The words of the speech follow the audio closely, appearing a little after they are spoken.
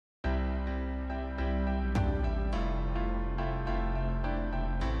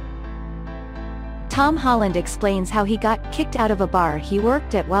Tom Holland explains how he got kicked out of a bar he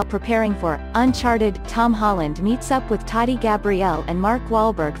worked at while preparing for Uncharted. Tom Holland meets up with Tati, Gabrielle and Mark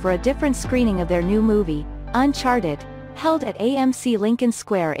Wahlberg for a different screening of their new movie, Uncharted, held at AMC Lincoln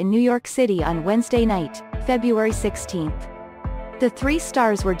Square in New York City on Wednesday night, February 16. The three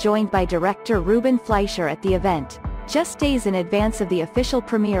stars were joined by director Ruben Fleischer at the event, just days in advance of the official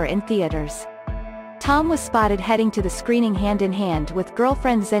premiere in theaters. Tom was spotted heading to the screening hand-in-hand with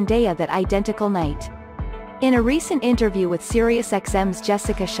girlfriend Zendaya that identical night. In a recent interview with SiriusXM's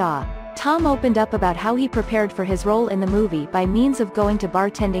Jessica Shaw, Tom opened up about how he prepared for his role in the movie by means of going to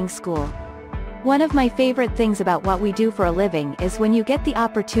bartending school. "One of my favorite things about what we do for a living is when you get the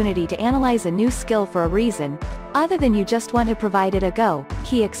opportunity to analyze a new skill for a reason, other than you just want to provide it a go,"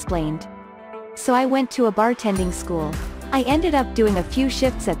 he explained. "So I went to a bartending school. I ended up doing a few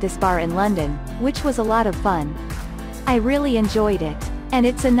shifts at this bar in London, which was a lot of fun. I really enjoyed it. And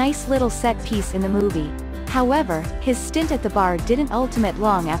it's a nice little set piece in the movie." However, his stint at the bar didn't ultimate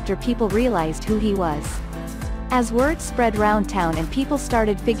long after people realized who he was. As word spread round town and people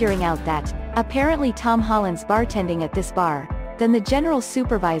started figuring out that, apparently Tom Holland's bartending at this bar, then the general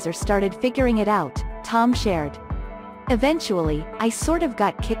supervisor started figuring it out, Tom shared. "Eventually, I sort of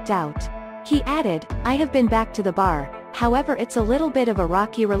got kicked out." He added, "I have been back to the bar, however it's a little bit of a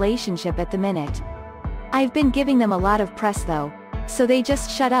rocky relationship at the minute. I've been giving them a lot of press though, so they just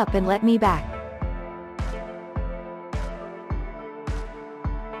shut up and let me back."